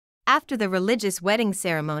After the religious wedding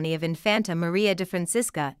ceremony of Infanta Maria de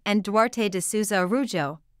Francisca and Duarte de Souza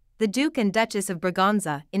Aroùjo, the Duke and Duchess of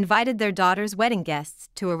Braganza invited their daughter's wedding guests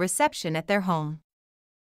to a reception at their home.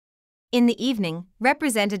 In the evening,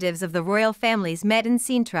 representatives of the royal families met in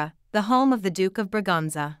Sintra, the home of the Duke of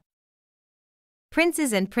Braganza.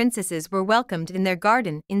 Princes and princesses were welcomed in their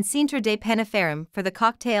garden in Cintra de Penaferrim for the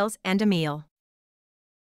cocktails and a meal.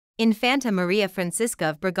 Infanta Maria Francisca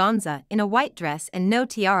of Braganza, in a white dress and no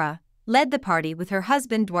tiara, led the party with her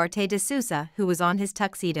husband Duarte de Souza, who was on his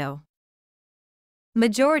tuxedo.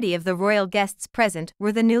 Majority of the royal guests present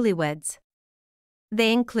were the newlyweds.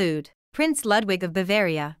 They include Prince Ludwig of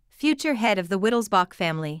Bavaria, future head of the Wittelsbach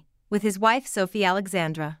family, with his wife Sophie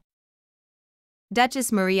Alexandra.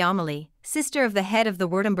 Duchess Marie Amelie, sister of the head of the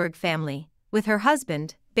Württemberg family, with her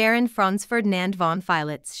husband, Baron Franz Ferdinand von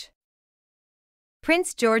Feilitzsch.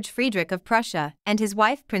 Prince George Friedrich of Prussia and his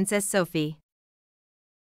wife Princess Sophie.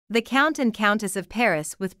 The Count and Countess of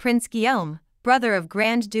Paris with Prince Guillaume, brother of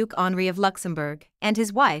Grand Duke Henri of Luxembourg, and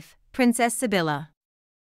his wife, Princess Sibylla.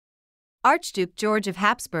 Archduke George of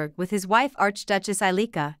Habsburg with his wife Archduchess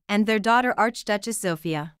Eilika and their daughter Archduchess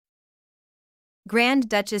Zofia. Grand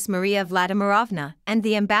Duchess Maria Vladimirovna and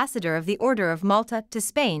the Ambassador of the Order of Malta to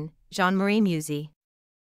Spain, Jean-Marie Musi.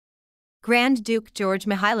 Grand Duke George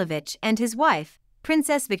Mihailovich and his wife,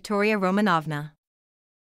 Princess Victoria Romanovna.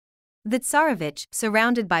 The Tsarevich,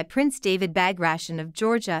 surrounded by Prince David Bagration of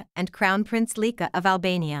Georgia and Crown Prince Lika of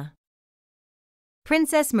Albania.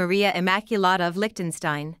 Princess Maria Immaculata of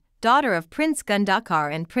Liechtenstein, daughter of Prince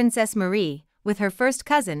Gundakar and Princess Marie, with her first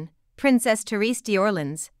cousin, Princess Therese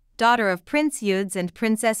d'Orleans, daughter of Prince Eudes and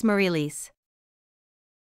Princess Marie-Lise.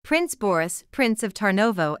 Prince Boris, Prince of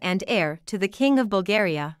Tarnovo and heir to the King of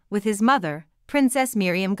Bulgaria, with his mother, Princess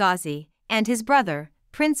Miriam Ghazi, and his brother,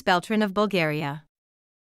 Prince Beltran of Bulgaria.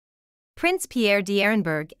 Prince Pierre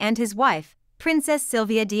d'Ehrenberg and his wife, Princess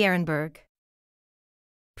Sylvia d'Ehrenberg.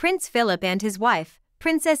 Prince Philip and his wife,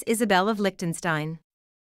 Princess Isabel of Liechtenstein.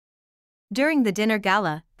 During the dinner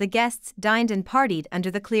gala, the guests dined and partied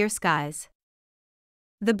under the clear skies.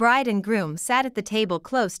 The bride and groom sat at the table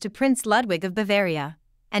close to Prince Ludwig of Bavaria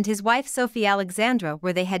and his wife Sophie Alexandra,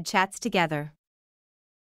 where they had chats together.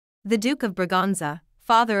 The Duke of Braganza,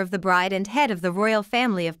 father of the bride and head of the royal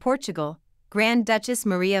family of Portugal, Grand Duchess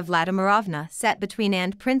Maria Vladimirovna, sat between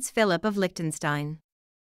and Prince Philip of Liechtenstein.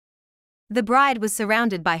 The bride was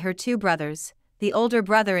surrounded by her two brothers, the older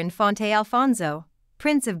brother Infante Alfonso,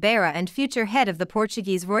 Prince of Beira and future head of the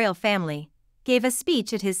Portuguese royal family, gave a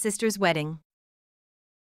speech at his sister's wedding.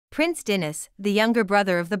 Prince Dinis, the younger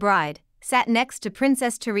brother of the bride, sat next to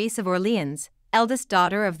Princess Therese of Orleans, eldest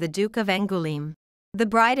daughter of the Duke of Angoulême. The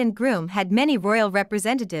bride and groom had many royal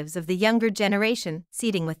representatives of the younger generation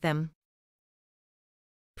seating with them.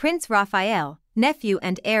 Prince Rafael, nephew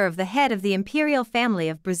and heir of the head of the imperial family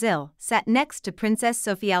of Brazil, sat next to Princess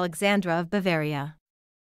Sophie Alexandra of Bavaria.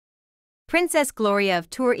 Princess Gloria of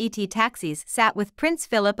Tour et Taxis sat with Prince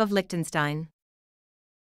Philip of Liechtenstein.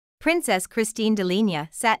 Princess Christine de Ligne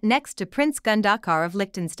sat next to Prince Gundakar of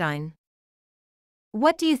Liechtenstein.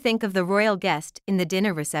 What do you think of the royal guest in the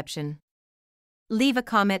dinner reception? Leave a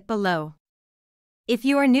comment below. If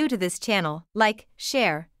you are new to this channel, like,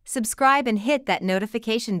 share, subscribe and hit that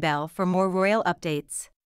notification bell for more royal updates.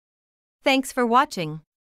 Thanks for watching.